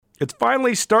It's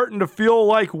finally starting to feel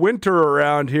like winter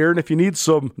around here, and if you need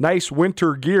some nice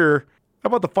winter gear, how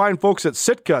about the fine folks at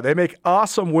Sitka? They make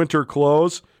awesome winter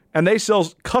clothes, and they sell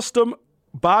custom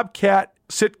Bobcat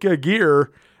Sitka gear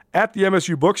at the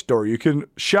MSU Bookstore. You can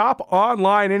shop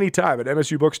online anytime at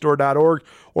msubookstore.org,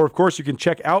 or of course you can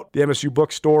check out the MSU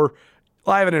Bookstore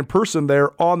live and in person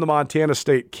there on the Montana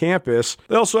State campus.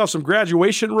 They also have some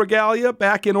graduation regalia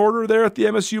back in order there at the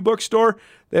MSU Bookstore.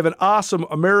 They have an awesome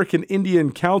American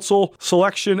Indian Council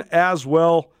selection as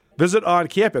well. Visit on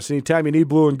campus anytime you need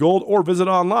blue and gold, or visit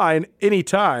online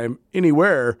anytime,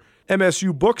 anywhere,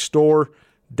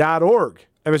 msubookstore.org.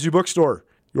 MSU Bookstore,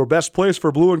 your best place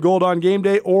for blue and gold on game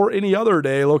day or any other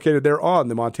day, located there on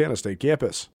the Montana State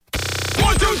campus.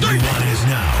 1, 2, 3. Nuanez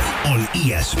now on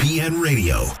ESPN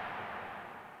Radio.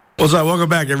 What's up? Welcome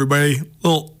back, everybody.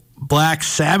 Little Black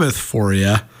Sabbath for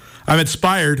you. I'm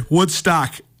inspired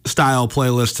Woodstock-style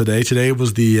playlist today. Today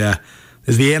was the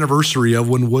anniversary of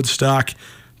when Woodstock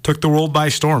took the world by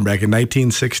storm back in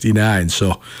 1969.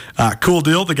 So, cool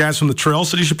deal. The guys from the Trail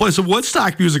said you should play some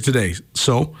Woodstock music today.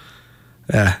 So,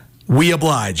 we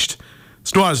obliged.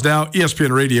 It's Nuanez now,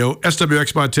 ESPN Radio,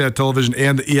 SWX Montana Television,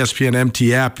 and the ESPN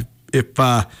MT app. If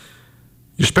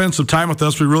you spend some time with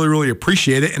us, we really, really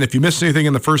appreciate it. And if you missed anything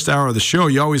in the first hour of the show,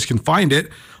 you always can find it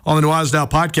on the Nuanez Now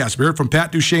podcast. We heard from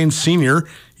Pat Duchesne Sr.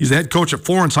 He's the head coach at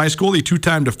Florence High School, the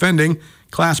two-time defending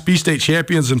Class B state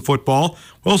champions in football.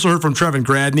 We also heard from Trevin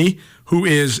Gradney, who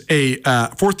is a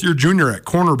fourth-year junior at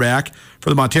cornerback for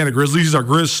the Montana Grizzlies. He's our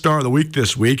Grizz Star of the Week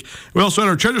this week. We also had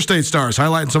our Treasure State Stars,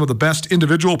 highlighting some of the best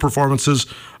individual performances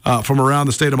from around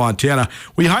the state of Montana.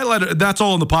 We highlighted, that's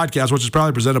all in the podcast, which is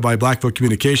proudly presented by Blackfoot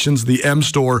Communications, the M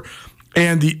Store,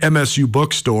 and the MSU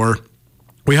Bookstore.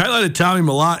 We highlighted Tommy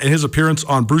Mellott and his appearance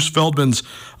on Bruce Feldman's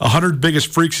 100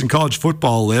 Biggest Freaks in College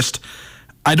Football list.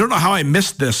 I don't know how I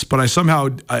missed this, but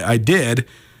I did.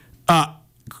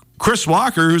 Chris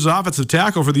Walker, who's an offensive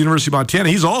tackle for the University of Montana,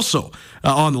 he's also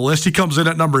on the list. He comes in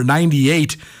at number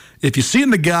 98. If you've seen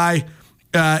the guy,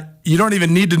 you don't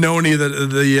even need to know any of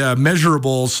the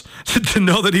measurables to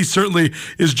know that he certainly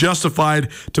is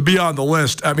justified to be on the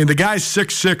list. I mean, the guy's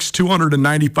 6'6",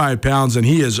 295 pounds, and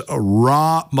he is a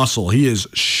raw muscle. He is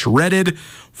shredded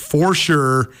for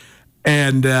sure,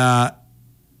 and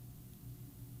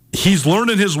he's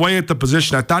learning his way at the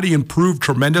position. I thought he improved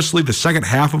tremendously the second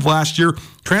half of last year.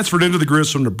 Transferred into the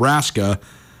Grizz from Nebraska,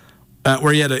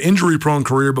 where he had an injury-prone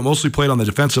career, but mostly played on the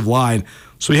defensive line.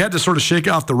 So he had to sort of shake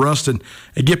off the rust and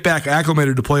get back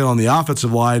acclimated to play on the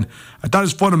offensive line. I thought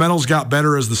his fundamentals got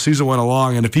better as the season went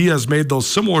along, and if he has made those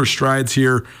similar strides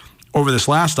here over this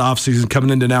last offseason, coming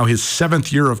into now his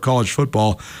 7th year of college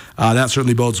football, that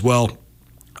certainly bodes well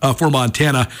for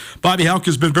Montana. Bobby Houck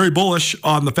has been very bullish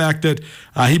on the fact that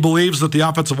he believes that the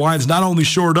offensive line is not only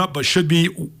shored up, but should be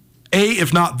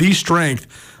if not the strength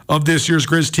of this year's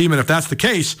Grizz team. And if that's the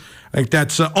case, I think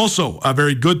that's also a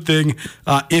very good thing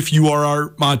if you are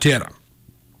our Montana.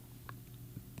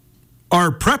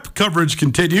 Our prep coverage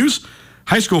continues.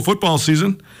 High school football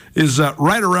season is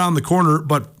right around the corner,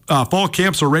 but fall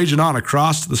camps are raging on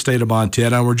across the state of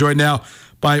Montana. And we're joined now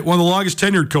by one of the longest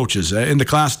tenured coaches in the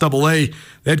Class AA, the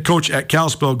head coach at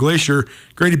Kalispell Glacier.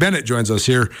 Grady Bennett joins us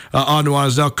here on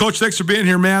Nuanez Now. Coach, thanks for being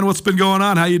here, man. What's been going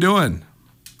on? How you doing?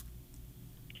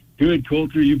 Good,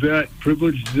 Colter. You bet.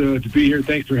 Privileged to be here.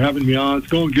 Thanks for having me on. It's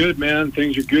going good, man.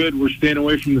 Things are good. We're staying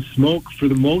away from the smoke for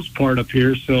the most part up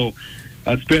here, so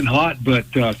it's been hot,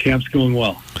 but camp's going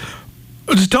well.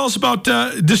 Just tell us about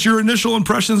just your initial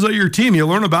impressions of your team. You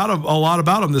learn about a lot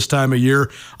about them this time of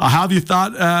year. How have you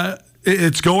thought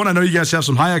it's going? I know you guys have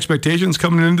some high expectations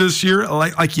coming into this year,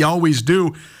 like you always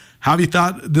do. How have you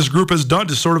thought this group has done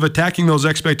to sort of attacking those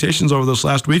expectations over this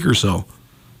last week or so?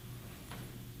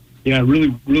 Yeah,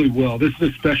 really, really well. This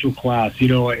is a special class. You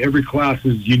know, every class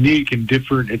is unique and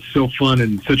different. It's so fun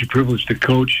and such a privilege to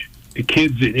coach the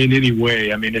kids in any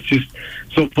way. I mean, it's just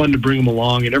so fun to bring them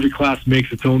along, and every class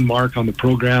makes its own mark on the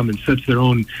program and sets their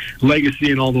own legacy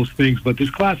and all those things. But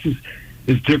this class is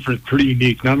different, pretty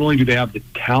unique. Not only do they have the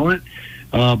talent,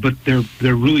 but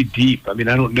they're really deep. I mean,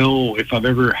 I don't know if I've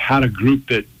ever had a group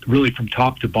that really from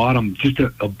top to bottom, just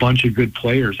a bunch of good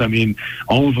players. I mean,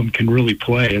 all of them can really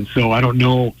play. And so I don't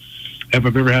know if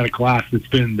I've ever had a class that's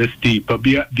been this deep. But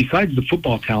besides the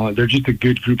football talent, they're just a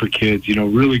good group of kids, you know,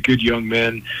 really good young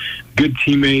men, good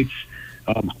teammates,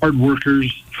 hard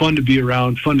workers, fun to be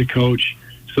around, fun to coach.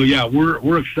 So, yeah,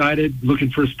 we're excited,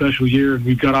 looking for a special year, and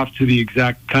we've got off to the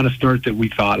exact kind of start that we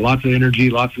thought. Lots of energy,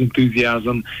 lots of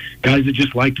enthusiasm, guys that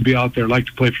just like to be out there, like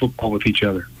to play football with each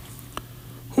other.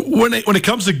 When it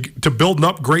comes to building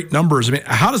up great numbers, I mean,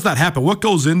 how does that happen? What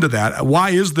goes into that? Why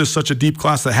is this such a deep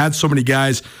class that had so many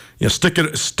guys,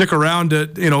 stick around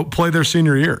to play their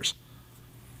senior years?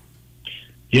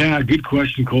 Yeah, good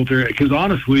question, Colter. Because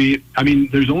honestly, I mean,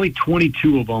 there's only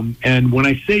 22 of them, and when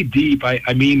I say deep,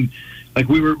 I mean, like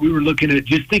we were looking at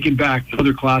just thinking back to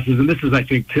other classes, and this is, I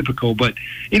think, typical. But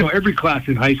every class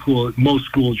in high school, at most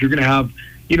schools, you're going to have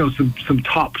some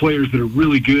top players that are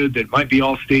really good, that might be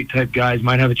all-state type guys,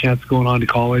 might have a chance going on to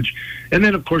college. And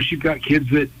then, of course, you've got kids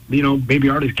that, maybe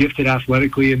aren't as gifted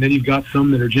athletically, and then you've got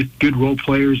some that are just good role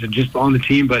players and just on the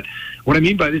team. But what I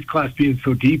mean by this class being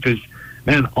so deep is,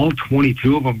 man, all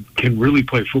 22 of them can really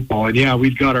play football. And, yeah,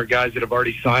 we've got our guys that have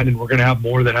already signed, and we're going to have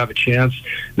more that have a chance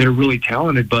that are really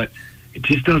talented, but it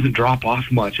just doesn't drop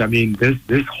off much. I mean,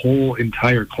 this whole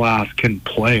entire class can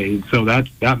play, so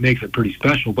that makes it pretty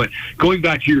special. But going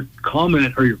back to your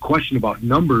comment or your question about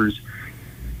numbers,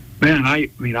 man, I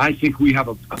think we have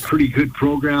a pretty good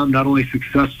program, not only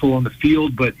successful on the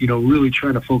field, but, really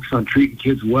trying to focus on treating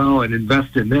kids well and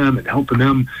invest in them and helping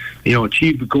them,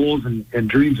 achieve the goals and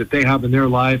dreams that they have in their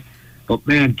life. But,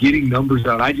 man, getting numbers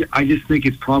out, I just think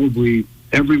it's probably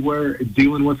everywhere,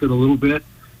 dealing with it a little bit.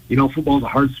 Football's a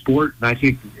hard sport, and I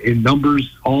think in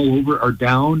numbers all over are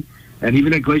down. And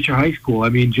even at Glacier High School, I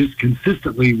mean, just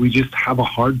consistently, we just have a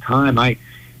hard time. I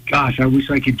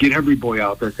wish I could get every boy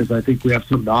out there, because I think we have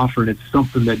something to offer, and it's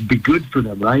something that'd be good for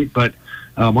them, right? But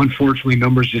unfortunately,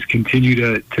 numbers just continue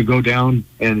to go down,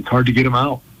 and it's hard to get them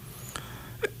out.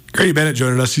 Grady Bennett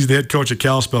joining us. He's the head coach at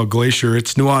Kalispell Glacier.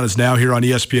 It's Nuanez Now here on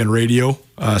ESPN Radio,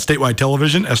 statewide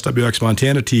television, SWX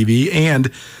Montana TV,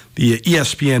 and the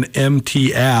ESPN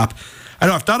MT app. I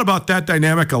know I've thought about that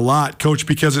dynamic a lot, Coach,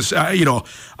 because it's,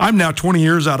 I'm now 20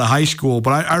 years out of high school,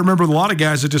 but I remember a lot of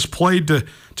guys that just played to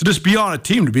just be on a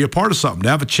team, to be a part of something, to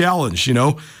have a challenge.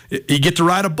 You get to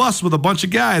ride a bus with a bunch of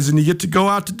guys, and you get to go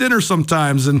out to dinner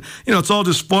sometimes, and it's all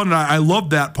just fun. And I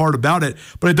love that part about it.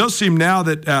 But it does seem now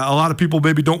that a lot of people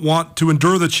maybe don't want to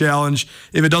endure the challenge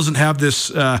if it doesn't have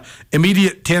this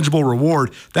immediate, tangible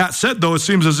reward. That said, though, it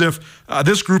seems as if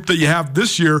this group that you have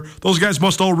this year, those guys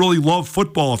must all really love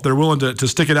football if they're willing to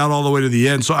stick it out all the way to the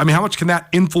end. So, I mean, how much can that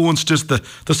influence just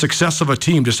the success of a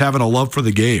team, just having a love for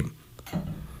the game?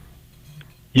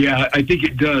 Yeah, I think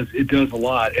it does. It does a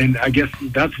lot. And I guess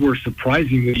that's where,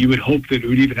 surprisingly, you would hope that it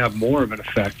would even have more of an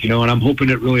effect, and I'm hoping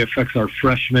it really affects our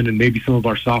freshmen and maybe some of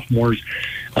our sophomores,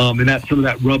 and that some of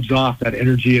that rubs off, that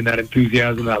energy and that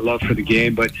enthusiasm, that love for the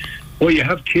game. But, boy, you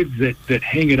have kids that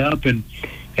hang it up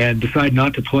and decide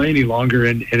not to play any longer,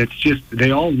 and it's just,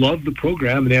 they all love the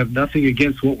program, and they have nothing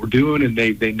against what we're doing, and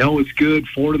they know it's good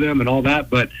for them and all that,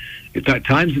 but at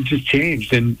times it's just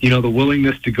changed, and the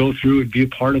willingness to go through and be a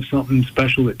part of something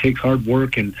special that takes hard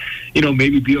work, and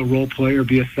maybe be a role player,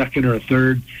 be a second or a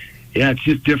third. Yeah, it's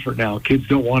just different now. Kids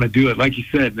don't want to do it. Like you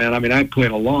said, man, I mean, I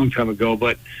played a long time ago,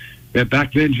 but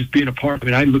back then, just being a part, I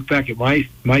mean, I look back at my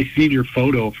senior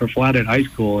photo for Flathead High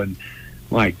School, and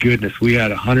my goodness, we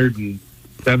had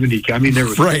 170. I mean, there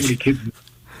were so many kids.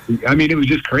 I mean, it was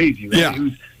just crazy, man. Yeah. It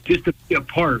was just to be a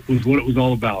part was what it was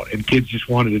all about, and kids just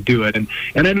wanted to do it. And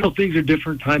I know things are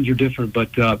different, times are different, but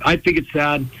I think it's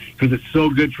sad because it's so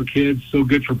good for kids, so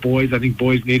good for boys. I think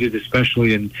boys need it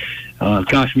especially, and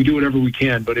gosh, we do whatever we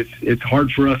can, but it's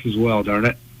hard for us as well, darn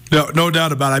it. No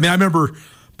doubt about it. I mean, I remember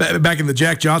back in the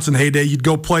Jack Johnson heyday, you'd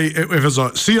go play, if it was a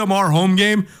CMR home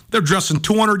game, they're dressing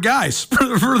 200 guys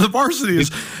for the varsity.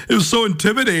 It was so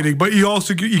intimidating, but you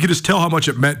could just tell how much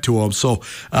it meant to them. So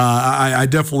I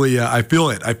definitely, I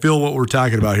feel it. I feel what we're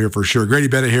talking about here for sure. Grady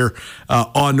Bennett here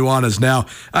on Nuanez Now.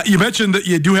 You mentioned that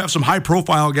you do have some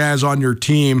high-profile guys on your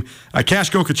team.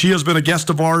 Cash Gokachia has been a guest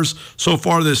of ours so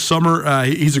far this summer.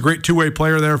 He's a great two-way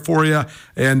player there for you,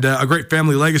 and a great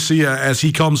family legacy as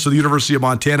he comes to the University of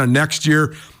Montana next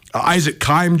year. Isaac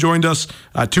Keim joined us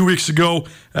 2 weeks ago,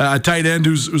 a tight end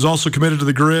who's also committed to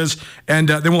the Grizz. And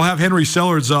then we'll have Henry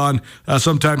Sellards on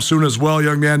sometime soon as well,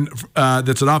 young man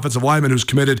that's an offensive lineman who's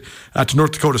committed to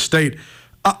North Dakota State.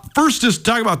 First, just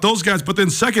talk about those guys, but then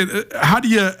second, how do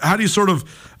you sort of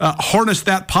harness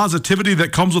that positivity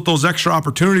that comes with those extra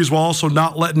opportunities while also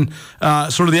not letting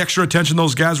sort of the extra attention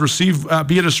those guys receive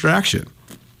be a distraction?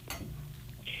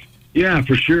 Yeah,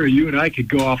 for sure. You and I could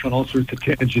go off on all sorts of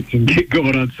tangents and get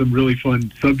going on some really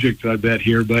fun subjects, I bet,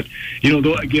 here. But,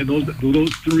 again,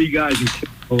 those three guys in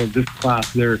typical of this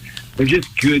class, they're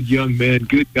just good young men,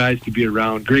 good guys to be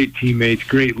around, great teammates,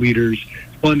 great leaders,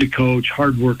 fun to coach,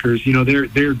 hard workers.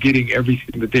 They're getting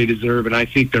everything that they deserve, and I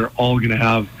think they're all going to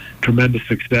have tremendous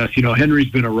success. Henry's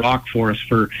been a rock for us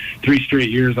for 3 straight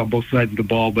years on both sides of the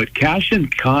ball, but Cash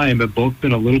and Kime have both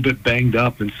been a little bit banged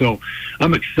up, and so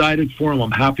I'm excited for them.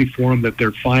 I'm happy for them that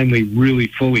they're finally really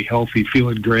fully healthy,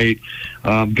 feeling great,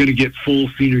 going to get full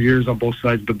senior years on both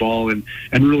sides of the ball and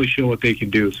really show what they can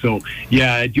do. So,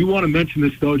 yeah, I do want to mention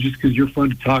this, though, just because you're fun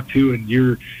to talk to and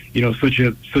you're, such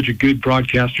a good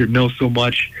broadcaster, know so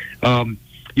much.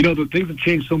 The things have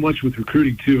changed so much with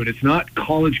recruiting, too, and it's not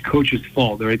college coaches'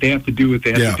 fault, right? They have to do what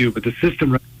they have to do, but the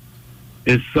system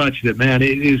is such that, man,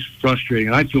 it is frustrating.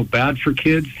 And I feel bad for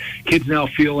kids. Kids now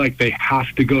feel like they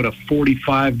have to go to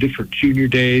 45 different junior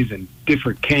days and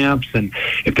different camps, and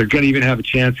if they're going to even have a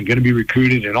chance and going to be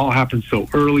recruited, it all happens so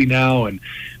early now. And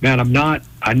man, I'm not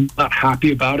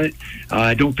happy about it.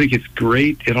 I don't think it's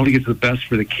great. I don't think it's the best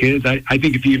for the kids. I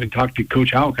think if you even talk to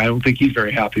Coach Houck, I don't think he's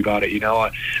very happy about it,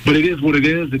 but it is what it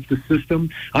is. It's the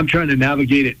system. I'm trying to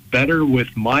navigate it better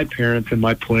with my parents and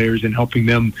my players and helping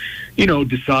them,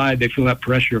 decide. They feel that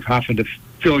pressure of having to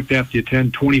feel like they have to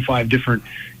attend 25 different,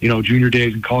 junior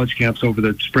days and college camps over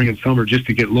the spring and summer just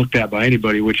to get looked at by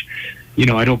anybody, which,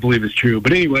 I don't believe is true.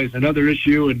 But anyways, another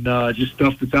issue and just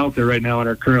stuff that's out there right now in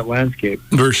our current landscape.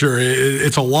 For sure.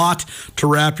 It's a lot to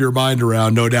wrap your mind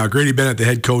around, no doubt. Grady Bennett, the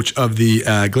head coach of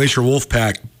the Glacier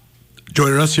Wolfpack,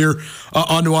 joining us here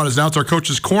on Nuanez Now. It's our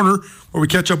Coach's Corner, where we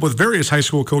catch up with various high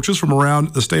school coaches from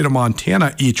around the state of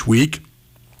Montana each week.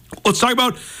 Let's talk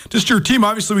about just your team.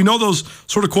 Obviously, we know those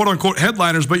sort of quote-unquote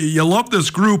headliners, but you love this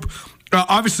group.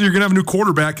 Obviously, you're going to have a new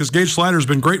quarterback because Gage Slider's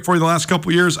been great for you the last couple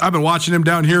of years. I've been watching him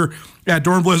down here at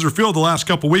Dornblazer Field the last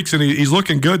couple of weeks, and he's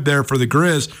looking good there for the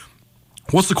Grizz.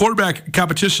 What's the quarterback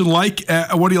competition like?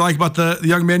 What do you like about the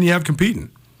young men you have competing?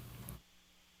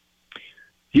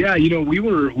 Yeah, we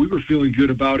were feeling good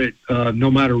about it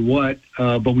no matter what,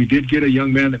 but we did get a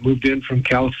young man that moved in from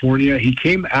California. He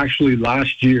came actually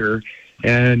last year,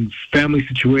 and family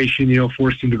situation,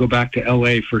 forced him to go back to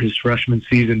L.A. for his freshman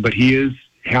season. But he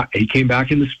came back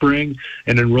in the spring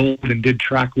and enrolled and did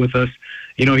track with us.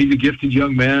 He's a gifted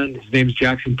young man. His name's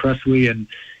Jackson Presley, and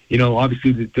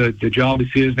obviously the job is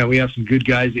his. Now we have some good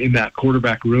guys in that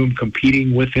quarterback room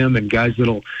competing with him, and guys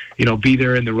that'll be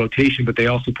there in the rotation. But they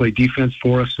also play defense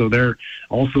for us, so they're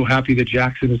also happy that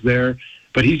Jackson is there.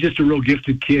 But he's just a real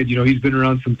gifted kid. He's been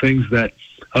around some things that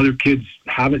other kids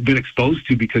haven't been exposed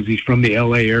to because he's from the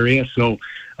L.A. area. So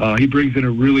he brings in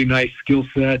a really nice skill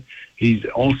set. He's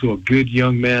also a good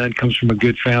young man, comes from a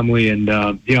good family. And,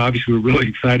 obviously we're really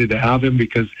excited to have him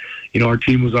because, our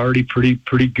team was already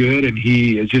pretty good, and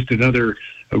he is just a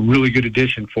really good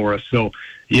addition for us. So,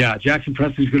 yeah, Jackson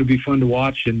Presley's going to be fun to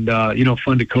watch and,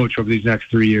 fun to coach over these next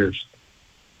 3 years.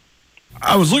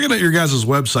 I was looking at your guys'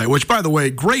 website, which, by the way,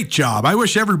 great job. I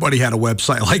wish everybody had a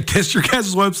website like this. Your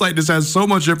guys' website just has so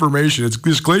much information. It's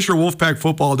just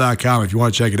glacierwolfpackfootball.com if you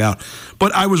want to check it out.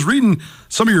 But I was reading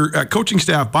some of your coaching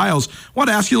staff bios. I want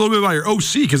to ask you a little bit about your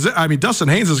OC because, Dustin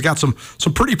Haynes has got some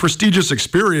pretty prestigious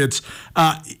experience.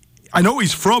 I know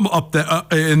he's from up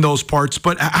in those parts,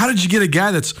 but how did you get a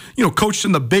guy that's, coached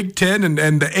in the Big Ten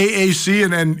and the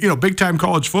AAC and big-time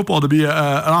college football to be an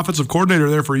offensive coordinator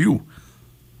there for you?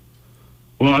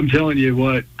 Well, I'm telling you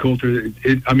what, Colter,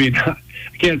 I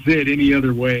can't say it any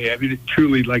other way. It's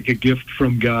truly like a gift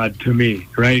from God to me,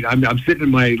 right? I'm sitting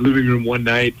in my living room one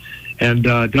night, and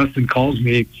Dustin calls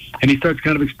me, and he starts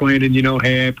kind of explaining,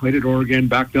 hey, I played at Oregon,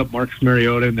 backed up Marcus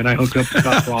Mariota, and then I hooked up to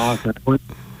Scott Frost, and I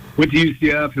went to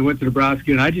UCF and went to Nebraska,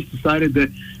 and I just decided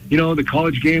that, the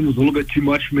college game was a little bit too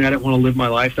much for me. I didn't want to live my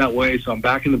life that way, so I'm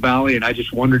back in the Valley, and I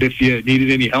just wondered if you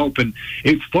needed any help. And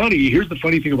it's funny. Here's the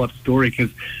funny thing about the story,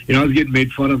 because, I was getting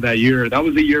made fun of that year. That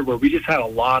was a year where we just had a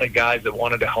lot of guys that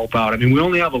wanted to help out. We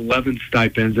only have 11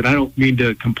 stipends, and I don't mean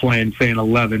to complain saying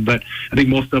 11, but I think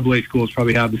most AA schools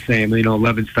probably have the same,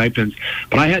 11 stipends.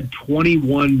 But I had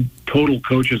 21 total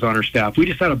coaches on our staff. We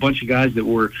just had a bunch of guys that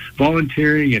were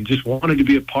volunteering and just wanted to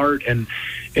be a part, and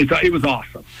it was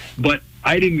awesome. But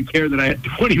I didn't care that I had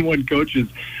 21 coaches.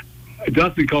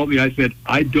 Dustin called me. I said,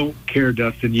 I don't care,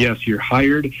 Dustin. Yes, you're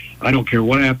hired. I don't care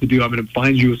what I have to do. I'm going to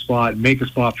find you a spot and make a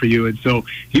spot for you. And so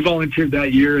he volunteered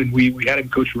that year, and we had him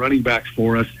coach running backs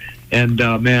for us. And,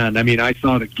 I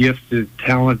saw the gifts, the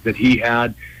talent that he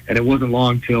had, and it wasn't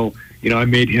long till, I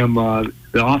made him the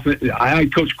offense. I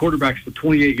coached quarterbacks for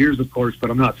 28 years, of course,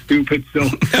 but I'm not stupid. So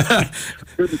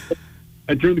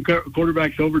I turned the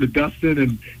quarterbacks over to Dustin,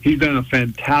 and he's done a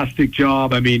fantastic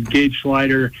job. Gage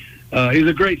Slider is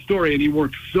a great story, and he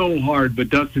worked so hard, but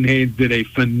Dustin Haynes did a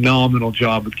phenomenal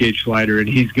job with Gage Slider, and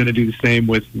he's going to do the same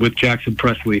with Jackson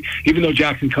Presley. Even though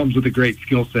Jackson comes with a great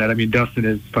skill set, Dustin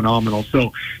is phenomenal.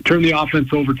 So turn the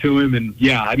offense over to him, and,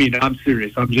 yeah, I'm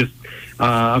serious.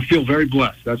 I feel very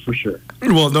blessed, that's for sure.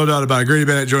 Well, no doubt about it. Grady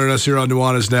Bennett joining us here on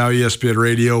Nuanez Now, ESPN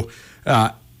Radio,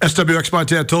 SWX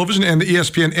Montana Television, and the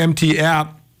ESPN MT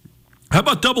app. How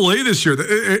about AA this year?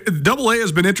 AA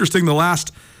has been interesting the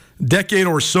last decade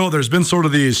or so. There's been sort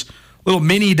of these little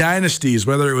mini dynasties,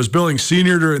 whether it was Billings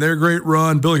Senior during their great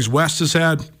run, Billings West has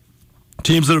had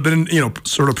teams that have been,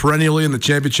 sort of perennially in the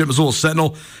championship. Missoula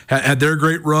Sentinel had their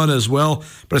great run as well.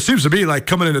 But it seems to be like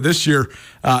coming into this year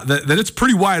that it's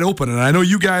pretty wide open. And I know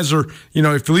you guys are,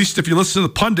 at least if you listen to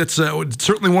the pundits,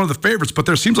 certainly one of the favorites. But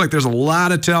there seems like there's a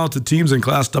lot of talented teams in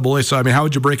Class AA. So, how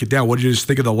would you break it down? What did you just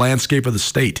think of the landscape of the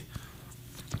state?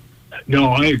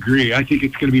 No, I agree. I think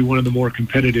it's going to be one of the more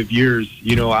competitive years.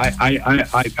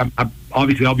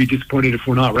 Obviously, I'll be disappointed if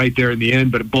we're not right there in the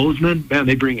end. But Bozeman, man,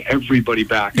 they bring everybody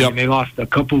back. Yep. I mean, they lost a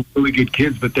couple really good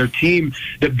kids, but their team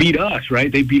that beat us, right?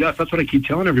 They beat us. That's what I keep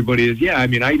telling everybody is, I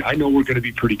know we're going to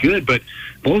be pretty good, but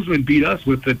Bozeman beat us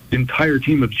with the entire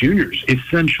team of juniors,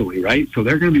 essentially, right? So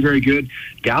they're going to be very good.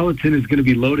 Gallatin is going to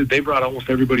be loaded. They brought almost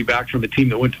everybody back from the team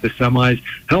that went to the semis.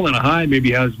 Helena High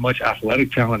maybe has as much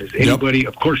athletic talent as anybody. Yep.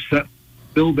 Of course,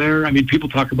 still there. People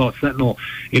talk about Sentinel,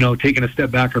 taking a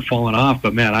step back or falling off,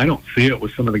 but man, I don't see it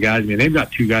with some of the guys. They've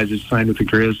got 2 guys that signed with the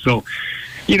Grizz. So,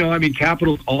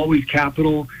 capital's always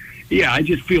capital. Yeah, I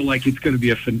just feel like it's going to be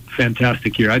a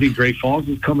fantastic year. I think Great Falls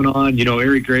is coming on.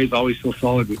 Erie Gray's always so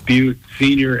solid with Butte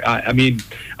Senior. I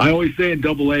always say in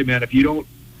AA, man, if you don't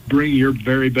bring your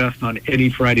very best on any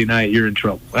Friday night, you're in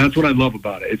trouble. That's what I love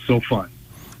about it. It's so fun.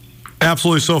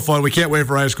 Absolutely so fun. We can't wait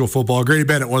for high school football. Grady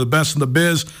Bennett, one of the best in the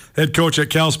biz, head coach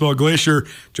at Kalispell Glacier,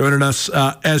 joining us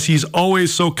as he's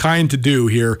always so kind to do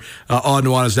here on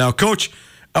Nuanez Now. Coach,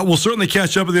 we'll certainly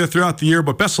catch up with you throughout the year,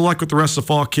 but best of luck with the rest of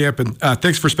fall camp, and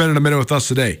thanks for spending a minute with us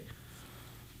today.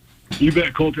 You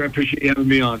bet, Colter. I appreciate you having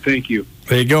me on. Thank you.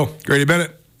 There you go. Grady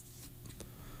Bennett.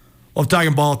 Love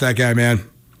talking ball with that guy, man.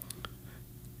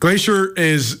 Glacier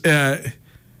is...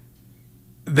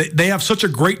 They have such a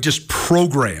great just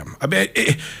program.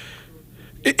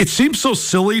 It seems so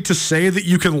silly to say that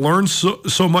you can learn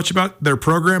so much about their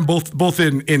program, both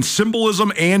in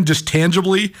symbolism and just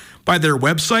tangibly by their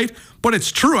website. But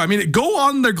it's true. Go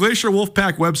on their Glacier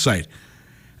Wolfpack website.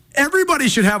 Everybody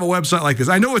should have a website like this.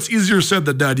 I know it's easier said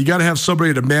than done. You got to have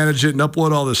somebody to manage it and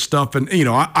upload all this stuff. And,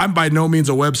 I'm by no means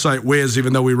a website whiz,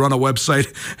 even though we run a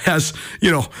website as,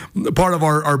 part of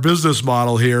our business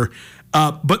model here.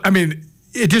 But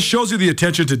it just shows you the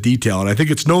attention to detail. And I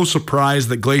think it's no surprise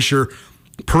that Glacier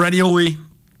perennially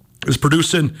is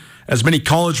producing as many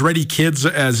college-ready kids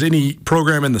as any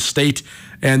program in the state.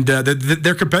 And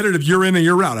they're competitive year in and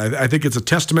year out. I think it's a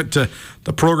testament to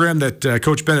the program that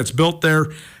Coach Bennett's built there.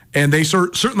 And they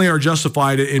certainly are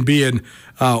justified in being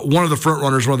one of the front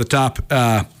runners, one of the top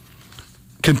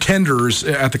contenders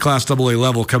at the Class AA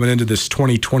level coming into this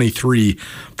 2023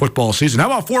 football season. How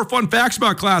about 4 fun facts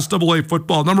about Class AA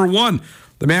football? Number 1,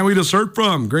 the man we just heard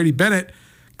from, Grady Bennett.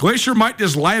 Glacier might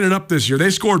just light it up this year.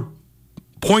 They scored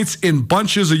points in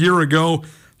bunches a year ago.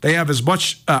 They have as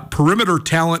much perimeter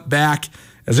talent back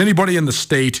as anybody in the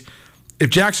state.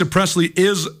 If Jackson Presley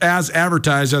is as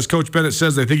advertised, as Coach Bennett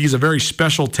says, they think he's a very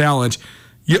special talent.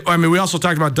 We also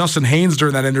talked about Dustin Haynes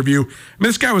during that interview.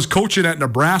 This guy was coaching at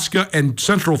Nebraska and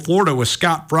Central Florida with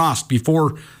Scott Frost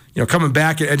before, coming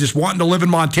back and just wanting to live in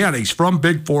Montana. He's from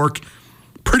Big Fork.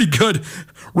 Pretty good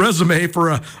resume for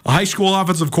a high school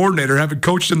offensive coordinator, having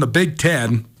coached in the Big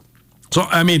Ten. So,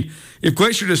 if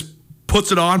Glacier just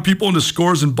puts it on people into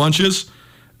scores and bunches,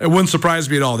 it wouldn't surprise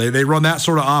me at all. They run that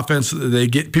sort of offense. They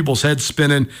get people's heads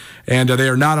spinning, and they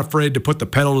are not afraid to put the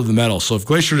pedal to the metal. So if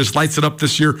Glacier just lights it up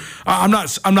this year, I'm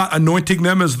not anointing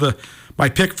them as my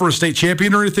pick for a state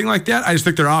champion or anything like that. I just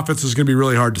think their offense is going to be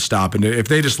really hard to stop. And if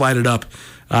they just light it up,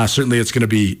 certainly it's going to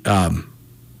be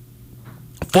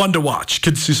fun to watch.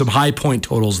 Could see some high point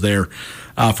totals there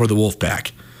for the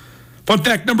Wolfpack. Fun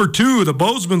fact number 2, the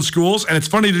Bozeman schools, and it's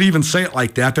funny to even say it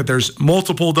like that there's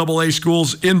multiple AA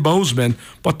schools in Bozeman,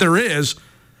 but there is.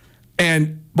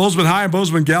 And Bozeman High and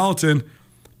Bozeman Gallatin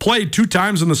played 2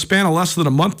 times in the span of less than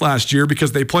a month last year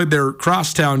because they played their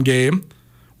crosstown game,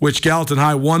 which Gallatin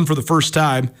High won for the first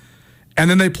time. And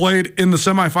then they played in the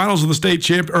semifinals of the state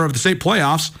of the state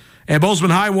playoffs, and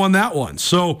Bozeman High won that one.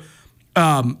 So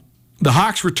the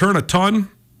Hawks return a ton.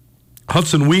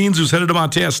 Hudson Weens, who's headed to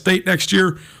Montana State next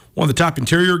year, one of the top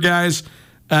interior guys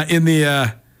in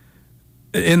the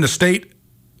state,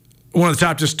 one of the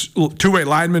top just 2-way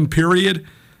linemen, period.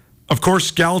 Of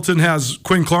course, Gallatin has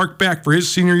Quinn Clark back for his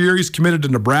senior year. He's committed to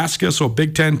Nebraska, so a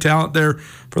Big Ten talent there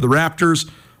for the Raptors.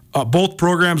 Both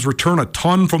programs return a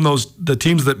ton from the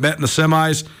teams that met in the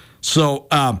semis. So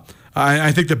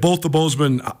I think that both the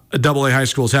Bozeman AA high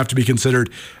schools have to be considered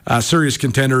serious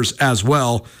contenders as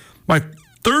well. My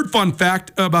third fun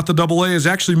fact about the AA is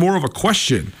actually more of a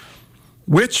question.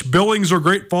 Which Billings or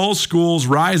Great Falls schools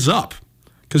rise up?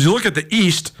 Because you look at the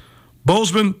East,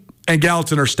 Bozeman and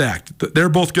Gallatin are stacked. They're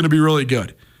both going to be really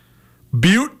good.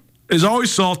 Butte is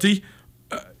always salty.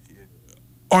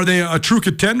 Are they a true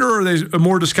contender, or are they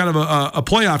more just kind of a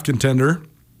playoff contender?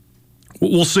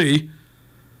 We'll see.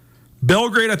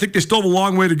 Belgrade, I think they still have a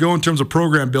long way to go in terms of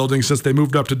program building since they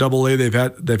moved up to AA.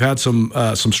 They've had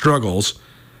some struggles.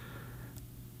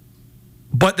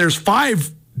 But there's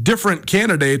 5 different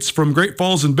candidates from Great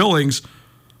Falls and Billings.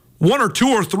 1 or 2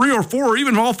 or 3 or 4 or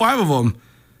even all 5 of them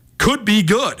could be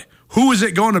good. Who is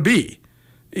it going to be?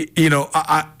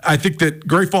 I think that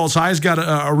Great Falls High's got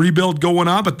a rebuild going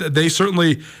on, but they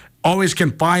certainly always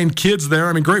can find kids there.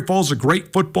 I mean, Great Falls is a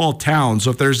great football town,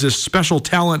 so if there's this special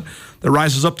talent that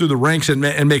rises up through the ranks and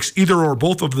makes either or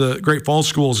both of the Great Falls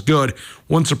schools good,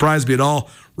 wouldn't surprise me at all.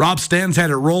 Rob Stanton's had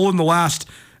it rolling the last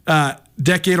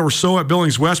decade or so at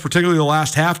Billings West, particularly the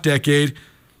last half decade.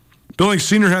 Billings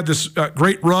Senior had this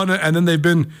great run, and then they've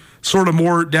been sort of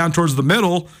more down towards the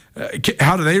middle.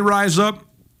 How do they rise up?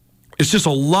 It's just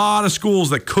a lot of schools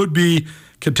that could be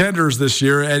contenders this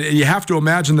year, and you have to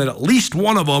imagine that at least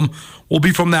one of them will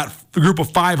be from that group of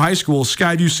 5 high schools,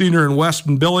 Skyview Senior and West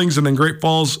and Billings, and then Great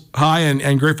Falls High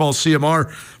and Great Falls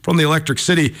CMR from the Electric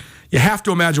City. You have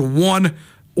to imagine one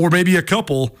or maybe a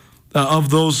couple of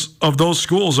those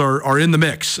schools are in the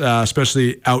mix,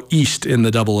 especially out east in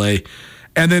the AA.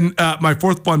 And then my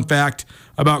fourth fun fact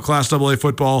about Class AA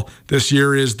football this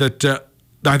year is that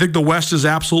I think the West is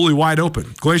absolutely wide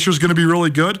open. Glacier's going to be really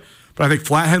good, but I think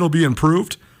Flathead will be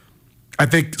improved. I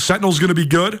think Sentinel's going to be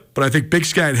good, but I think Big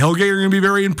Sky and Hellgate are going to be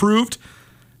very improved.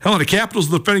 Helena Capital's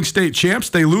the defending state champs.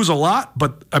 They lose a lot,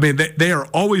 but I mean they are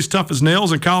always tough as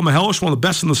nails. And Kyle Mihelish, one of the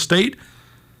best in the state.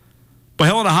 But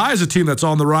Helena High is a team that's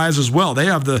on the rise as well. They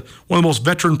have one of the most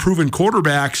veteran-proven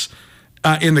quarterbacks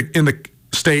in the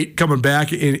state coming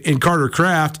back in Carter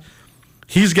Kraft.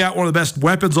 He's got one of the best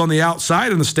weapons on the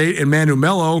outside in the state in Manu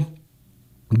Mello.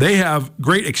 They have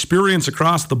great experience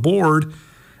across the board,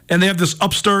 and they have this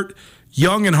upstart,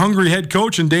 young and hungry head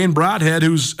coach in Dane Broadhead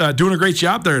who's doing a great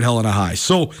job there at Helena High.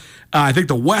 So I think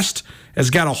the West has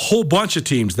got a whole bunch of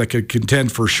teams that could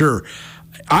contend for sure.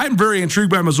 I'm very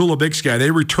intrigued by Missoula Big Sky.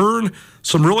 They return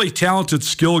some really talented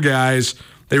skill guys.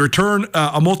 They return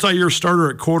a multi-year starter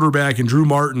at quarterback in Drew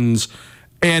Martins,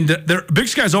 and Big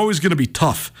Sky's always going to be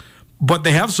tough. But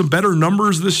they have some better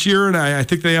numbers this year, and I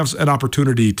think they have an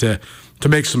opportunity to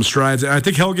make some strides. And I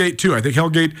think Hellgate, too. I think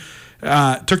Hellgate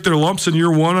took their lumps in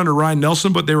year 1 under Ryan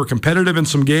Nelson, but they were competitive in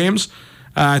some games.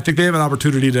 I think they have an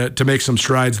opportunity to make some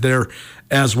strides there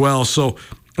as well. So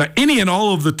any and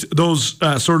all of those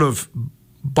sort of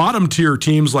bottom-tier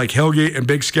teams like Hellgate and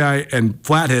Big Sky and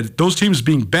Flathead, those teams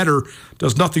being better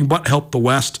does nothing but help the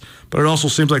West. But it also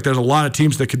seems like there's a lot of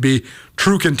teams that could be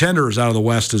true contenders out of the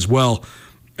West as well.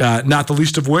 Not the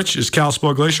least of which is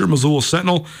Kalispell Glacier, Missoula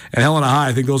Sentinel, and Helena High.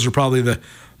 I think those are probably the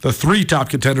 3 top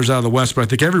contenders out of the West, but I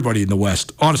think everybody in the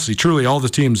West, honestly, truly, all the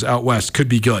teams out West could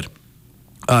be good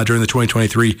during the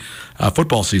 2023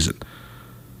 football season.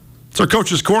 It's our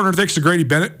Coach's Corner. Thanks to Grady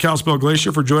Bennett, Kalispell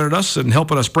Glacier, for joining us and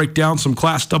helping us break down some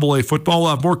Class AA football.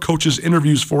 We'll have more coaches'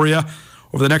 interviews for you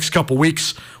over the next couple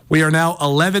weeks. We are now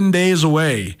 11 days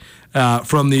away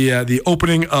from the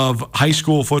opening of high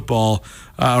school football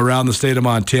around the state of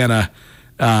Montana.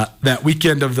 That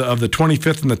weekend of the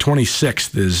 25th and the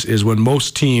 26th is when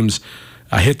most teams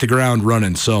hit the ground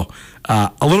running. So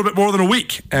a little bit more than a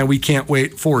week, and we can't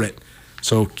wait for it.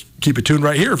 So keep it tuned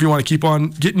right here if you want to keep on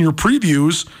getting your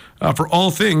previews for all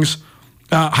things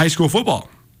high school football.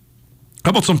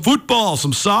 How about some football,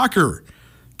 some soccer?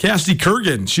 Kassidy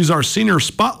Kirgan, she's our senior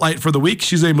spotlight for the week.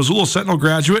 She's a Missoula Sentinel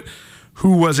graduate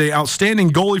who was an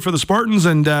outstanding goalie for the Spartans,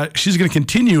 and she's going to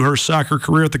continue her soccer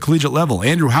career at the collegiate level.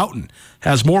 Andrew Houghton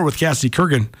has more with Kassidy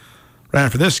Kirgan right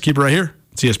after this. Keep it right here.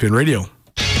 It's ESPN Radio.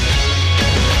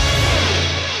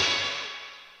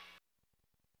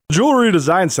 Jewelry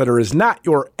Design Center is not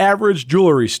your average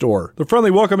jewelry store. The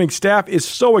friendly, welcoming staff is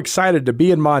so excited to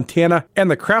be in Montana, and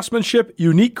the craftsmanship,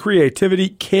 unique creativity,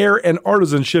 care, and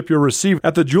artisanship you'll receive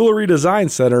at the Jewelry Design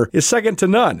Center is second to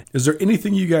none. Is there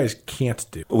anything you guys can't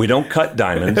do? We don't cut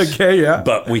diamonds, okay, yeah,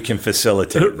 but we can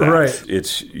facilitate that. Right.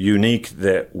 It's unique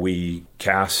that we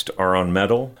cast our own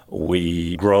metal,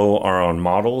 we grow our own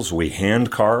models, we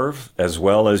hand carve, as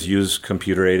well as use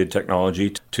computer-aided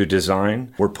technology to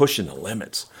design. We're pushing the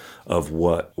limits of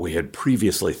what we had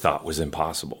previously thought was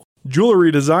impossible.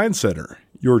 Jewelry Design Center,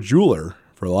 your jeweler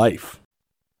for life.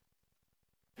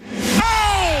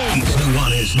 It's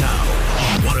Nuanez is now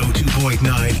on 102.9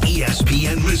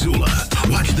 ESPN Missoula.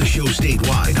 Watch the show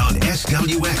statewide on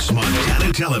SWX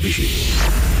Montana Television.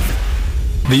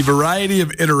 The variety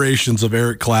of iterations of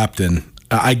Eric Clapton,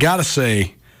 I gotta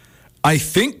say, I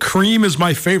think Cream is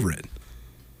my favorite.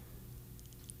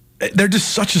 They're just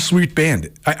such a sweet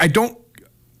band. I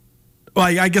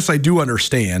guess I do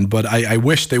understand, but I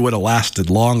wish they would have lasted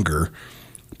longer.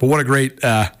 But what a great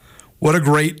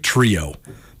trio.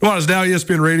 Nuanez Now,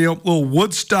 ESPN Radio, a little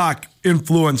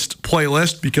Woodstock-influenced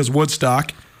playlist because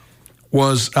Woodstock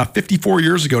was 54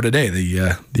 years ago today.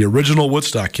 The original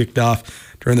Woodstock kicked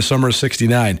off during the summer of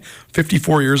 '69.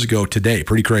 54 years ago today.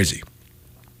 Pretty crazy.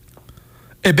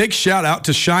 A big shout out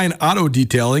to Shine Auto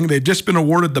Detailing. They've just been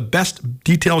awarded the best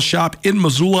detail shop in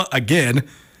Missoula again.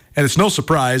 And it's no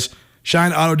surprise,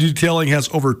 Shine Auto Detailing has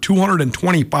over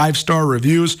 225-star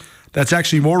reviews. That's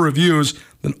actually more reviews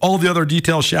than all the other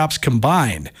detail shops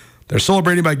combined. They're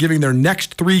celebrating by giving their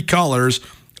next 3 callers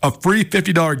a free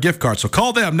 $50 gift card. So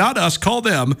call them, not us, call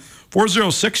them,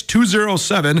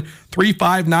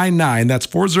 406-207-3599. That's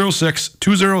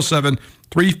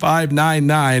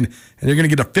 406-207-3599. And you're going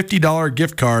to get a $50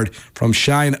 gift card from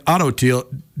Shine Auto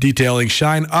Detailing.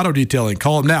 Shine Auto Detailing.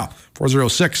 Call them now,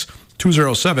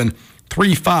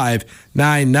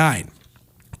 406-207-3599.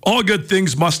 All good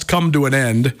things must come to an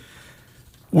end.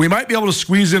 We might be able to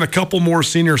squeeze in a couple more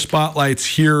senior spotlights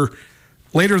here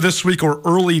later this week or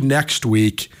early next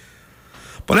week.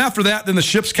 But after that, then the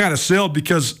ship's kind of sailed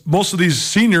because most of these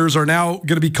seniors are now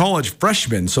going to be college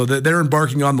freshmen. So that they're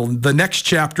embarking on the next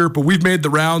chapter. But we've made the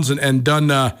rounds and done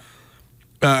a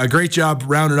great job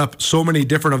rounding up so many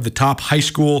different of the top high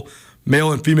school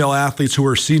male and female athletes who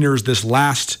are seniors this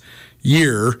last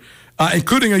year,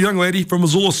 including a young lady from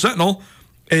Missoula Sentinel,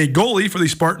 a goalie for the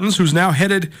Spartans who's now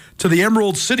headed to the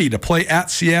Emerald City to play at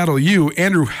Seattle U.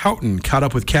 Andrew Houghton caught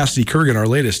up with Kassidy Kirgan, our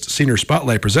latest senior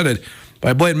spotlight presented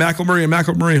by Blaine McElmurray and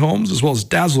McElmurray Homes, as well as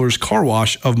Dazzler's Car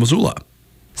Wash of Missoula.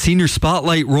 Senior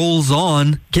Spotlight rolls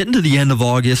on, getting to the end of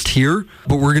August here,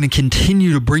 but we're going to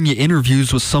continue to bring you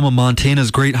interviews with some of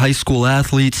Montana's great high school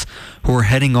athletes who are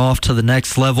heading off to the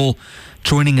next level.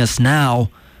 Joining us now,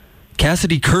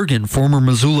 Kassidy Kirgan, former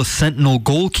Missoula Sentinel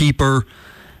goalkeeper,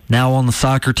 now on the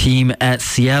soccer team at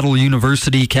Seattle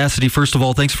University. Kassidy, first of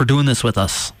all, thanks for doing this with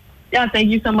us. Yeah, thank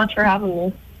you so much for having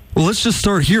me. Well, let's just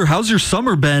start here. How's your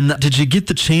summer been? Did you get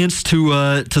the chance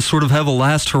to sort of have a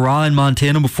last hurrah in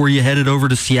Montana before you headed over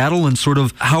to Seattle? And sort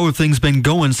of how have things been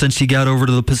going since you got over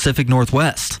to the Pacific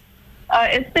Northwest?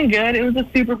 It's been good. It was a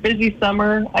super busy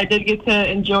summer. I did get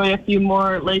to enjoy a few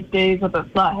more lake days up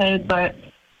at Flathead, but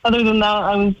other than that,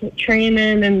 I was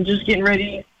training and just getting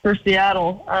ready for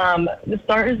Seattle. The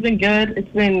start has been good. It's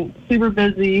been super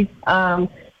busy.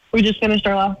 We just finished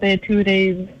our last day of 2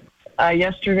 days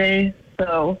yesterday.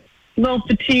 So a little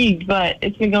fatigued, but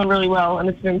it's been going really well, and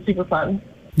it's been super fun.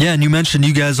 Yeah, and you mentioned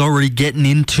you guys already getting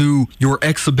into your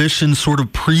exhibition sort of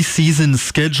preseason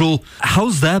schedule.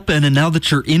 How's that been? And now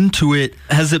that you're into it,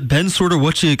 has it been sort of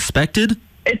what you expected?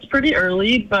 It's pretty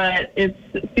early, but it's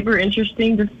super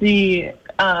interesting to see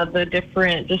the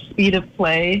different just speed of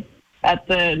play at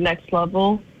the next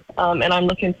level. And I'm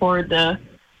looking forward to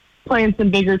playing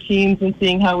some bigger teams and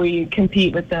seeing how we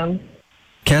compete with them.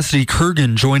 Kassidy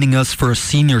Kirgan joining us for a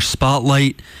senior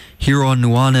spotlight here on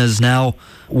Nuanez Now.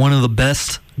 One of the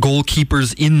best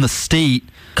goalkeepers in the state,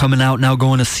 coming out now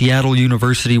going to Seattle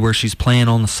University where she's playing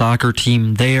on the soccer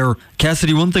team there.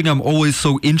 Kassidy, one thing I'm always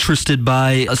so interested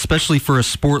by, especially for a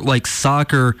sport like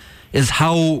soccer, is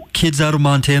how kids out of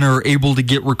Montana are able to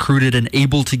get recruited and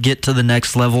able to get to the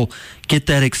next level, get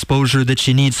that exposure that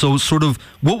you need. So sort of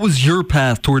what was your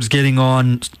path towards getting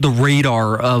on the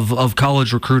radar of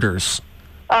college recruiters?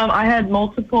 I had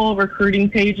multiple recruiting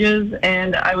pages,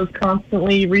 and I was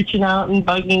constantly reaching out and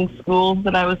bugging schools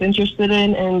that I was interested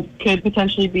in and could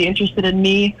potentially be interested in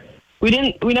me. We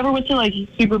never went to like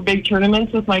super big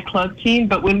tournaments with my club team,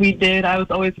 but when we did, I was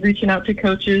always reaching out to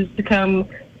coaches to come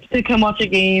watch a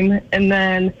game. And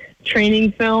then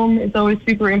training film is always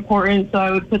super important, so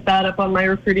I would put that up on my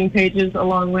recruiting pages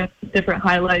along with different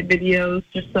highlight videos,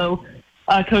 just so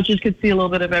coaches could see a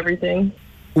little bit of everything.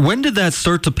 When did that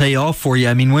start to pay off for you?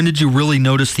 I mean, when did you really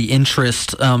notice the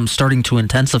interest starting to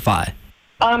intensify?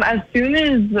 As soon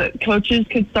as coaches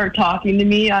could start talking to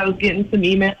me, I was getting some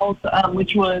emails,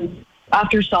 which was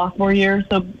after sophomore year,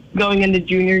 so going into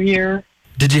junior year.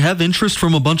 Did you have interest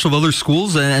from a bunch of other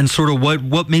schools, and sort of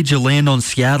what made you land on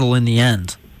Seattle in the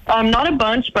end? Not a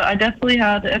bunch, but I definitely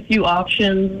had a few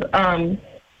options.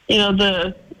 Up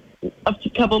to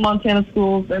a couple Montana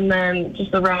schools, and then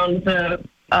just around the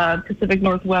Pacific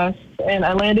Northwest, and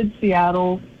I landed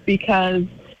Seattle because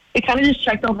it kind of just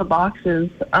checked all the boxes.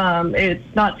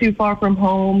 It's not too far from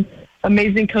home,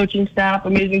 amazing coaching staff,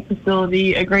 amazing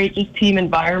facility, a great just team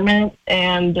environment.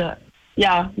 And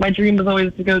my dream was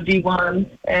always to go D1,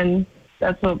 and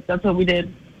that's what we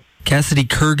did. Kassidy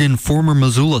Kirgan, former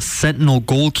Missoula Sentinel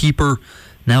goalkeeper,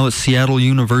 now at Seattle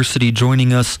University,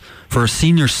 joining us for a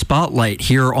senior spotlight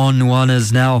here on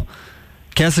Nuanez Now.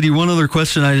 Kassidy, one other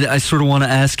question I sort of want to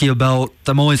ask you about.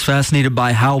 I'm always fascinated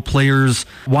by how players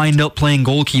wind up playing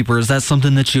goalkeeper. Is that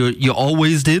something that you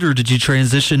always did, or did you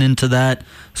transition into that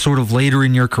sort of later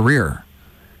in your career?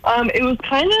 It was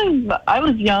kind of, I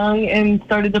was young and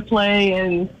started to play,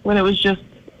 and when it was just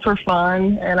for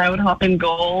fun, and I would hop in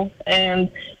goal.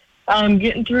 And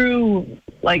getting through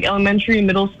like elementary and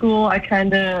middle school, I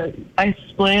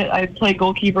split. I played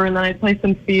goalkeeper, and then I played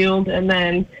some field, and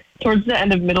then towards the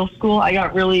end of middle school, I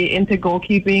got really into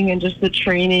goalkeeping and just the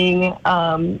training,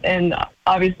 and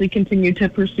obviously continued to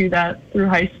pursue that through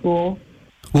high school.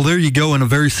 Well, there you go, and a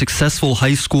very successful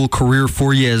high school career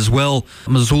for you as well.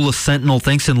 Missoula Sentinel,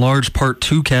 thanks in large part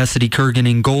to Kassidy Kirgan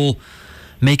in goal,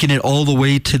 making it all the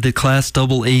way to the Class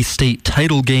AA state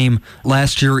title game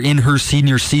last year in her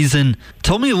senior season.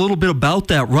 Tell me a little bit about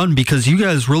that run, because you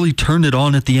guys really turned it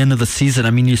on at the end of the season. I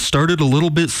mean, you started a little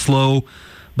bit slow,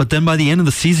 but then by the end of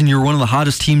the season, you're one of the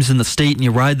hottest teams in the state, and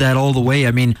you ride that all the way.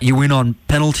 I mean, you win on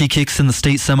penalty kicks in the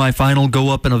state semifinal, go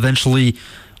up and eventually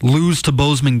lose to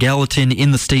Bozeman Gallatin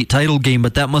in the state title game,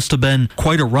 but that must have been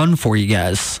quite a run for you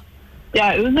guys.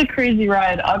 Yeah, it was a crazy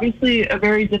ride. Obviously, a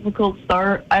very difficult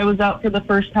start. I was out for the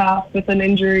first half with an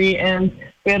injury, and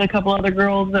we had a couple other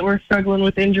girls that were struggling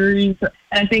with injuries. And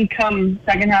I think come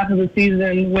second half of the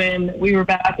season, when we were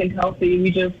back and healthy,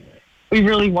 we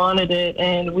really wanted it,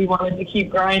 and we wanted to keep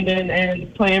grinding and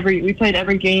we played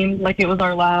every game like it was